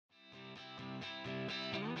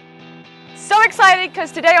so excited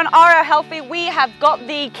because today on RO Healthy we have got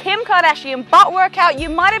the Kim Kardashian butt workout. You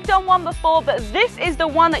might have done one before, but this is the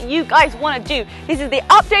one that you guys want to do. This is the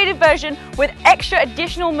updated version with extra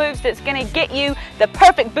additional moves that's going to get you the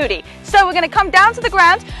perfect booty. So we're going to come down to the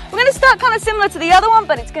ground. We're going to start kind of similar to the other one,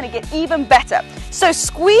 but it's going to get even better. So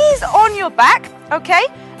squeeze on your back, okay?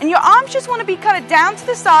 And your arms just want to be kind of down to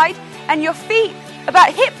the side and your feet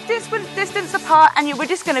about hip distance apart, and we're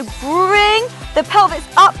just going to bring the pelvis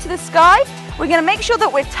up to the sky. We're going to make sure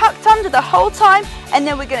that we're tucked under the whole time, and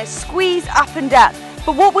then we're going to squeeze up and down.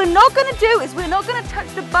 But what we're not going to do is we're not going to touch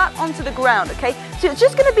the butt onto the ground, okay? So it's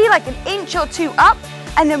just going to be like an inch or two up,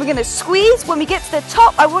 and then we're going to squeeze. When we get to the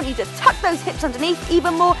top, I want you to tuck those hips underneath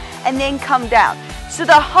even more, and then come down. So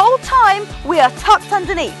the whole time we are tucked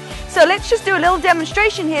underneath. So let's just do a little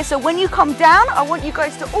demonstration here. So when you come down, I want you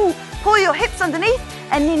guys to pull your hips underneath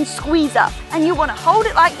and then squeeze up. And you want to hold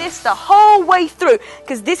it like this the whole way through,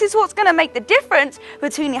 because this is what's going to make the difference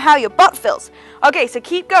between how your butt feels. Okay, so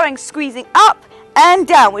keep going, squeezing up and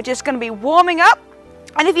down. We're just going to be warming up.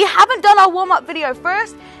 And if you haven't done our warm-up video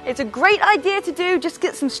first, it's a great idea to do. Just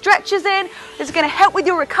get some stretches in. It's going to help with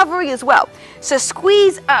your recovery as well. So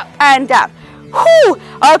squeeze up and down. Whew.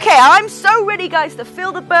 Okay, I'm so ready, guys, to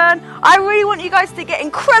feel the burn. I really want you guys to get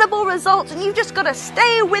incredible results, and you've just got to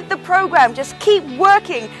stay with the program. Just keep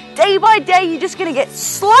working day by day. You're just going to get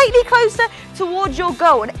slightly closer towards your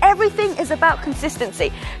goal, and everything is about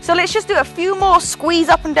consistency. So let's just do a few more squeeze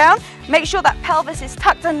up and down. Make sure that pelvis is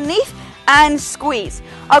tucked underneath and squeeze.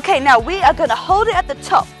 Okay, now we are going to hold it at the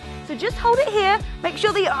top. So just hold it here, make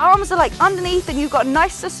sure that your arms are like underneath and you've got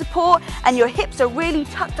nicer support and your hips are really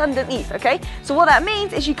tucked underneath, okay? So what that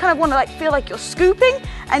means is you kind of want to like feel like you're scooping,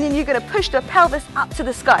 and then you're going to push the pelvis up to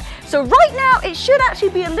the sky. So right now it should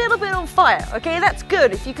actually be a little bit on fire, okay? That's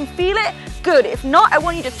good. If you can feel it, good. If not, I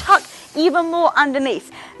want you to tuck even more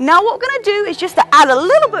underneath. Now what we're going to do is just to add a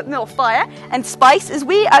little bit more fire and spice is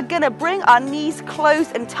we are going to bring our knees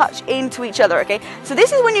close and touch into each other, okay? So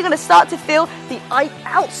this is when you're going to start to feel the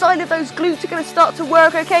outside of those glutes are going to start to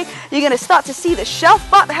work, okay? You're going to start to see the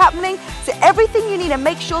shelf butt happening. So everything you need to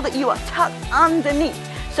make sure that you are tucked underneath.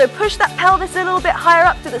 So push that pelvis a little bit higher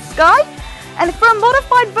up to the sky. And for a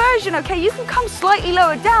modified version, okay, you can come slightly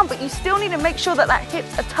lower down, but you still need to make sure that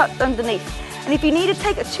hips are tucked underneath. And if you need to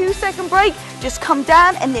take a 2-second break, just come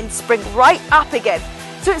down and then spring right up again.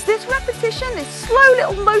 So it's this repetition, this slow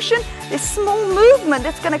little motion, this small movement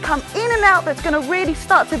that's going to come in and out, that's going to really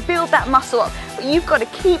start to build that muscle up. But you've got to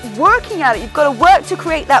keep working at it. You've got to work to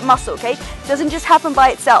create that muscle, okay? It doesn't just happen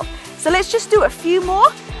by itself. So let's just do a few more,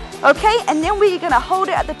 okay? And then we're going to hold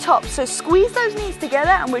it at the top. So squeeze those knees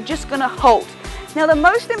together and we're just going to hold. Now the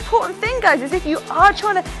most important thing, guys, is if you are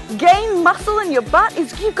trying to gain muscle in your butt,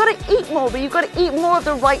 is you've got to eat more, but you've got to eat more of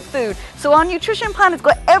the right food. So our nutrition plan has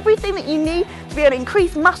got everything that you need to be able to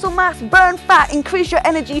increase muscle mass, burn fat, increase your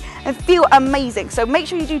energy, and feel amazing. So make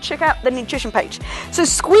sure you do check out the nutrition page. So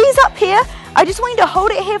squeeze up here. I just want you to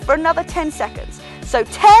hold it here for another 10 seconds. So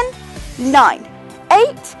 10, 9,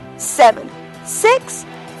 8, 7, 6,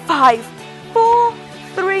 5, 4,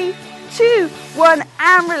 3, 2, 1,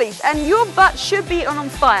 and release. And your butt should be on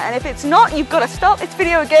fire. And if it's not, you've got to stop this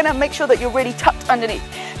video again and make sure that you're really tucked underneath.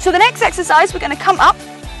 So the next exercise, we're going to come up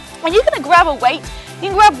and you're going to grab a weight. You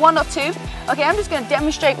can grab 1 or 2. Okay, I'm just going to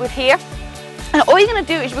demonstrate with here. And all you're going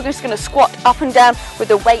to do is we're just going to squat up and down with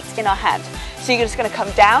the weight in our hand. So you're just going to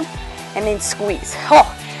come down and then squeeze.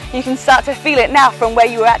 Oh, you can start to feel it now from where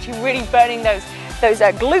you were actually really burning those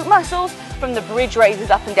glute muscles from the bridge raises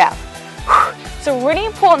up and down. So really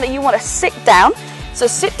important that you want to sit down. So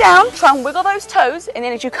sit down, try and wiggle those toes, and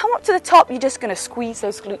then as you come up to the top, you're just going to squeeze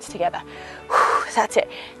those glutes together. That's it.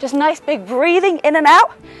 Just nice big breathing in and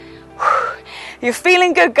out. You're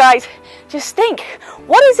feeling good, guys. Just think,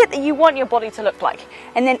 what is it that you want your body to look like?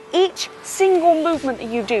 And then each single movement that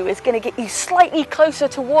you do is going to get you slightly closer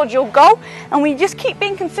towards your goal. And when you just keep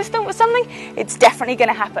being consistent with something, it's definitely going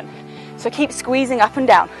to happen. So keep squeezing up and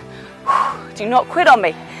down. Do not quit on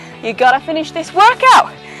me. You gotta finish this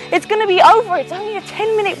workout. It's gonna be over. It's only a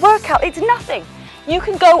 10-minute workout. It's nothing. You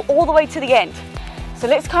can go all the way to the end. So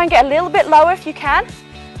let's kind of get a little bit lower if you can.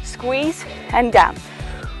 Squeeze and down.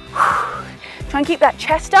 Try and keep that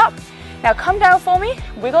chest up. Now come down for me.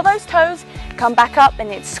 Wiggle those toes. Come back up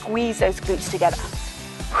and then squeeze those glutes together.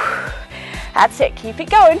 That's it. Keep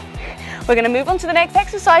it going. We're gonna move on to the next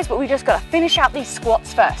exercise, but we just gotta finish out these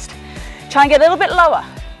squats first. Try and get a little bit lower.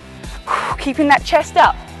 Keeping that chest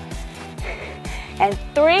up. And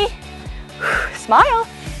 3, smile,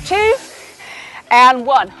 2, and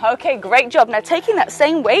 1. Okay, great job. Now taking that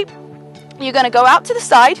same weight, you're going to go out to the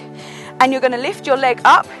side and you're going to lift your leg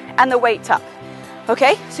up and the weight up.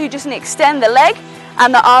 Okay, so you just need to extend the leg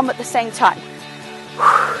and the arm at the same time.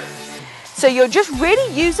 So you're just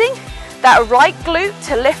really using that right glute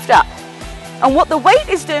to lift up. And what the weight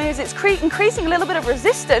is doing is it's increasing a little bit of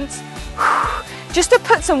resistance just to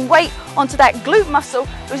put some weight onto that glute muscle,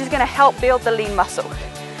 which is going to help build the lean muscle.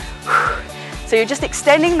 So you're just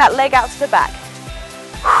extending that leg out to the back.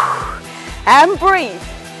 And breathe.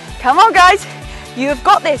 Come on, guys. You have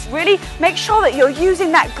got this. Really make sure that you're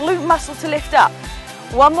using that glute muscle to lift up.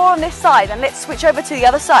 One more on this side, and let's switch over to the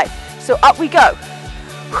other side. So up we go.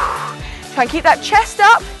 Try and keep that chest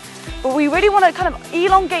up, but we really want to kind of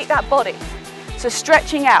elongate that body. So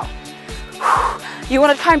stretching out. You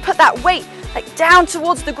want to try and put that weight like down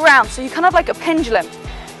towards the ground, so you're kind of like a pendulum.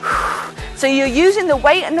 So you're using the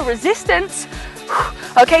weight and the resistance,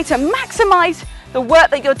 okay, to maximize the work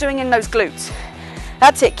that you're doing in those glutes.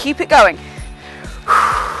 That's it, keep it going.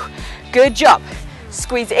 Good job.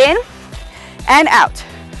 Squeeze in and out.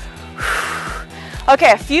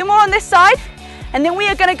 Okay, a few more on this side, and then we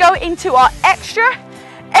are going to go into our extra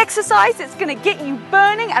exercise. It's going to get you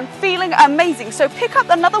burning and feeling amazing. So pick up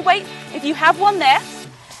another weight if you have one there,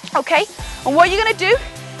 okay? And what you're going to do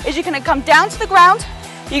is you're going to come down to the ground,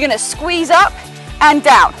 you're going to squeeze up and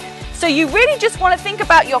down. So you really just want to think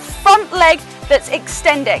about your front leg that's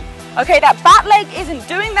extending, okay? That back leg isn't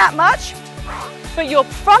doing that much, but your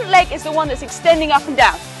front leg is the one that's extending up and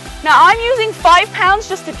down. Now I'm using 5 pounds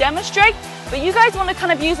just to demonstrate, but you guys want to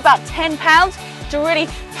kind of use about 10 pounds to really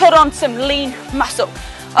put on some lean muscle.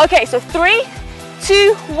 Okay, so 3,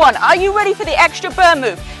 2, 1. Are you ready for the extra burn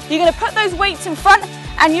move? You're going to put those weights in front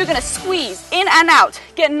and you're going to squeeze in and out.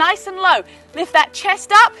 Get nice and low. Lift that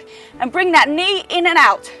chest up and bring that knee in and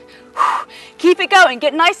out. Keep it going.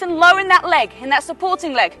 Get nice and low in that leg, in that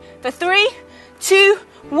supporting leg. For 3, 2,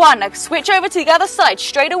 1. Now switch over to the other side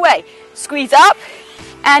straight away. Squeeze up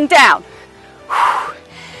and down.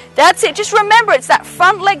 That's it. Just remember, it's that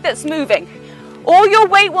front leg that's moving. All your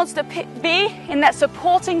weight wants to be in that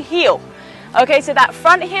supporting heel. Okay, so that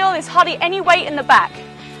front heel is hardly any weight in the back.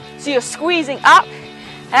 So you're squeezing up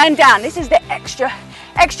and down. This is the extra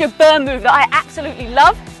burn move that I absolutely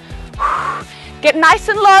love. Get nice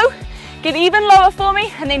and low. Get even lower for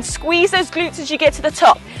me, and then squeeze those glutes as you get to the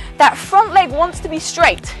top. That front leg wants to be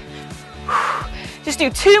straight. Just do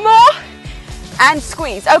 2 more and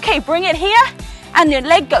squeeze. Okay, bring it here, and your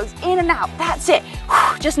leg goes in and out. That's it.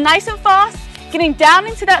 Just nice and fast. Getting down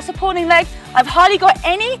into that supporting leg. I've hardly got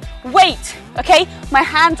any weight, okay? My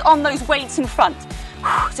hands on those weights in front.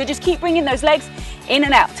 So just keep bringing those legs in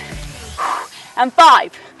and out. And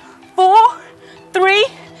 5, 4, 3,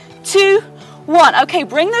 2, 1. Okay,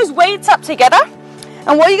 bring those weights up together.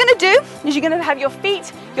 And what you're gonna do is you're gonna have your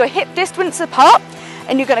feet, your hip distance apart,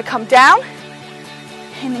 and you're gonna come down,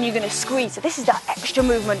 and then you're gonna squeeze. So this is that extra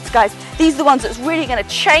movements, guys. These are the ones that's really gonna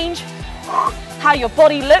change how your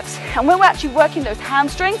body looks, and when we're actually working those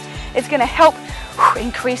hamstrings, it's going to help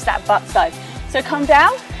increase that butt size. So come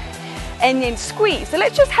down and then squeeze. So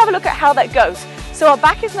let's just have a look at how that goes. So our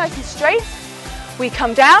back is nice and straight. We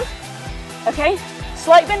come down, okay,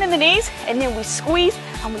 slight bend in the knees, and then we squeeze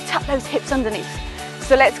and we tuck those hips underneath.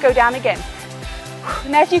 So let's go down again.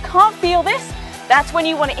 Now if you can't feel this, that's when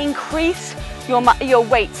you want to increase your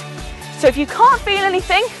weight. So if you can't feel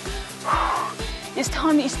anything, it's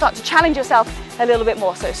time that you start to challenge yourself a little bit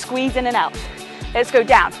more. So squeeze in and out. Let's go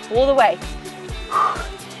down all the way.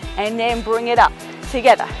 And then bring it up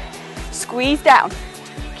together. Squeeze down.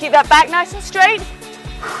 Keep that back nice and straight.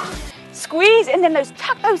 Squeeze, and then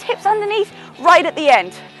tuck those hips underneath right at the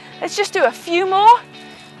end. Let's just do a few more.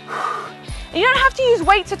 You don't have to use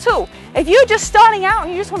weights at all. If you're just starting out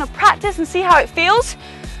and you just want to practice and see how it feels,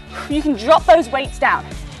 you can drop those weights down.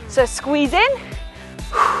 So squeeze in.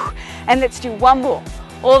 And let's do 1 more,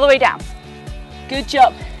 all the way down. Good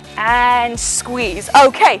job. And squeeze.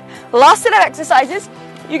 Okay, last set of exercises.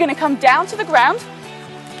 You're gonna come down to the ground,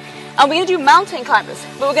 and we're gonna do mountain climbers,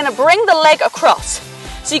 but we're gonna bring the leg across.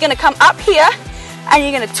 So you're gonna come up here, and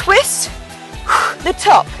you're gonna twist the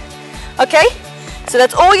top, okay? So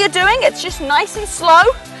that's all you're doing. It's just nice and slow,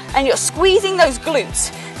 and you're squeezing those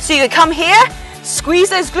glutes. So you come here, squeeze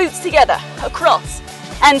those glutes together, across,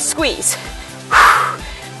 and squeeze.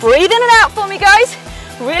 Breathe in and out for me, guys.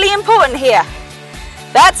 Really important here.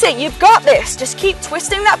 That's it, you've got this. Just keep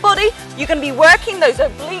twisting that body. You're gonna be working those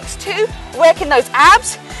obliques too, working those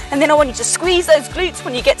abs, and then I want you to squeeze those glutes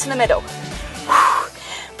when you get to the middle.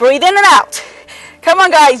 Breathe in and out. Come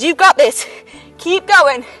on, guys, you've got this. Keep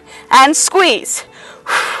going and squeeze.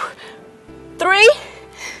 3,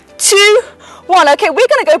 2, 1. Okay, we're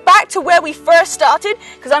gonna go back to where we first started,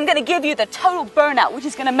 because I'm gonna give you the total burnout, which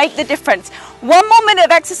is gonna make the difference. 1 more minute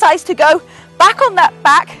of exercise to go. back on that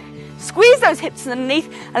back, squeeze those hips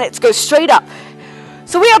underneath, and let's go straight up.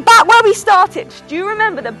 So we are back where we started. Do you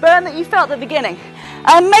remember the burn that you felt at the beginning?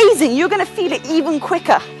 Amazing, you're gonna feel it even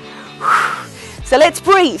quicker. So let's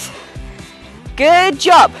breathe. Good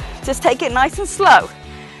job. Just take it nice and slow.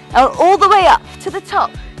 And all the way up to the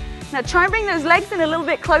top. Now try and bring those legs in a little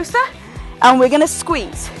bit closer, and we're gonna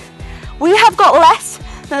squeeze. We have got less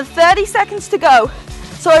than 30 seconds to go,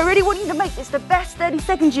 so I really want you to make this the best 30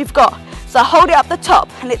 seconds you've got. So hold it up the top,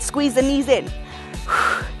 and let's squeeze the knees in.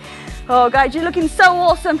 Oh guys, you're looking so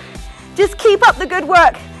awesome. Just keep up the good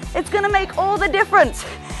work. It's gonna make all the difference.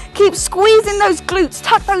 Keep squeezing those glutes,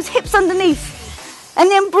 tuck those hips underneath, and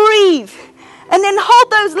then breathe. And then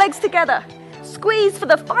hold those legs together. Squeeze for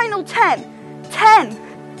the final 10. 10,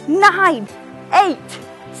 9, 8,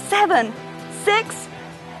 7, 6,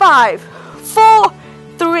 5, 4,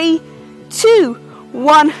 3, 2,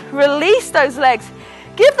 1. Release those legs.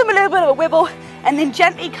 Give them a little bit of a wibble, and then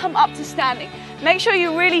gently come up to standing. Make sure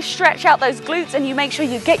you really stretch out those glutes, and you make sure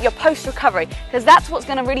you get your post-recovery, because that's what's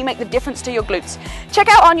going to really make the difference to your glutes. Check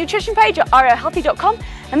out our nutrition page at rlhealthy.com,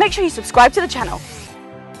 and make sure you subscribe to the channel.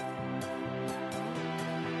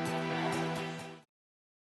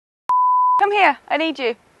 Come here, I need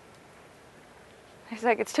you. He's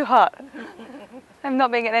like, it's too hot. I'm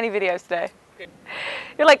not being in any videos today.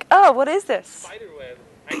 You're like, oh, what is this? Spiderweb.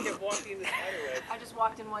 I kept walking in the spiderweb. I just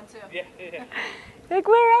walked in one too. Yeah. Like,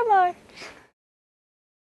 where am I?